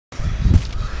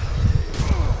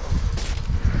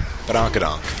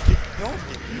Badonkadonk.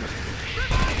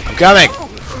 I'm coming!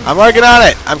 I'm working on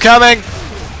it! I'm coming!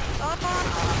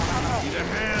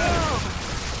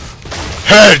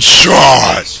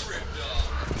 Headshot!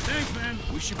 Thanks, man.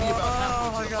 We should be about halfway.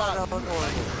 Oh my god, I kind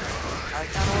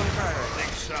of want to cry.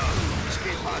 Think so.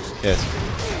 Escape pods. Yes.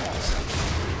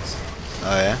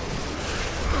 Oh yeah?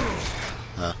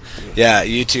 Huh. Yeah,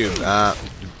 YouTube.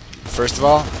 First of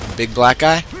all, big black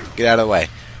guy, get out of the way.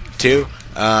 2,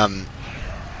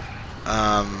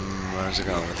 where's it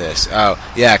going with this? Oh,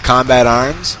 yeah, Combat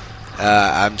Arms.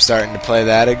 I'm starting to play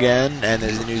that again, and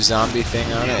there's a new zombie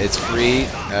thing on it. It's free,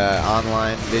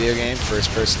 online video game,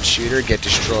 first-person shooter. Get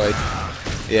destroyed.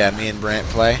 Yeah, me and Brant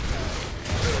play.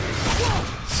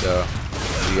 So,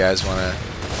 if you guys want to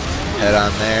head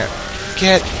on there,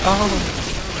 get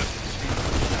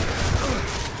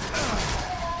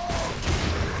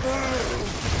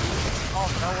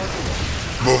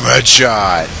boom,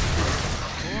 headshot.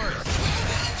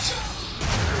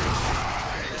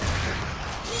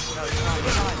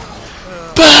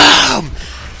 Boom!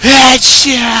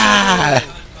 Headshot!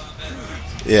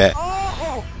 Yeah.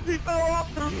 Oh, he fell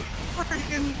off the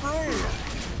freaking bridge.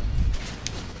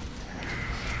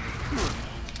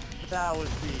 That was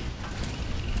deep.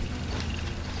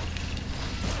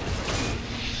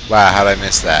 Wow, how'd I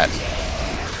miss that?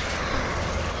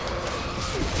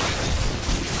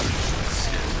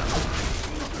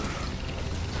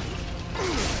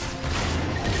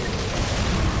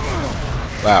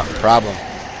 Wow, problem.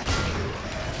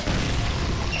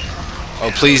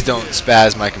 Oh, please don't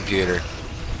spaz my computer.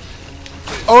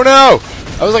 Oh no!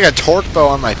 That was like a torque bow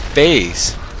on my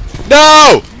face.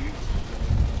 No!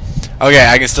 Okay,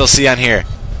 I can still see on here.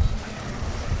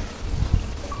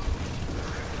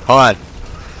 Hold on.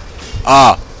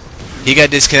 Ah, he got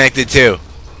disconnected too.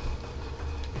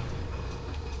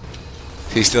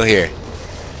 He's still here.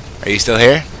 Are you still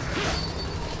here?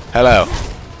 Hello.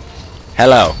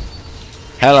 Hello.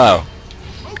 Hello.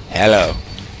 Hello.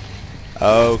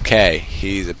 Okay,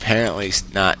 he's apparently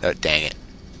not. Oh, dang it.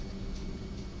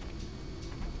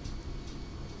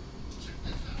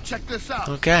 Check this out.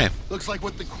 Okay. Looks like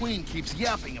what the Queen keeps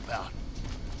yapping about.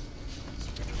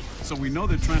 So we know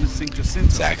they're trying to sink Jacinto.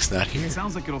 Zach's not here. It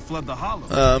sounds like it'll flood the hollow.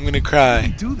 I'm gonna cry. They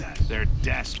do that. They're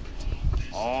desperate.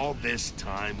 All this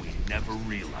time, we never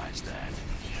realized that.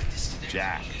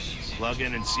 Jack, plug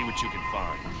in and see what you can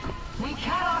find. We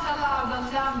cannot allow the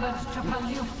Lamberts to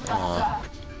pollute the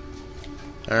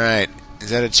Alright, is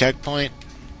that a checkpoint?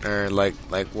 Or like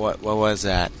what was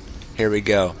that? Here we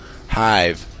go.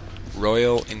 Hive.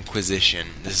 Royal Inquisition.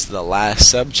 This is the last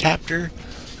sub-chapter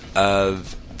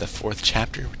of the 4th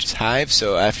chapter, which is Hive.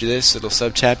 So after this little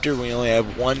sub-chapter, we only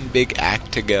have one big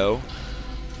act to go,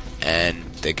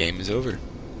 and the game is over.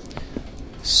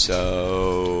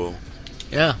 So,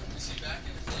 yeah.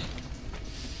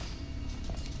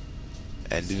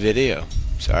 End the video.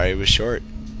 Sorry it was short.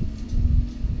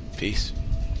 Peace.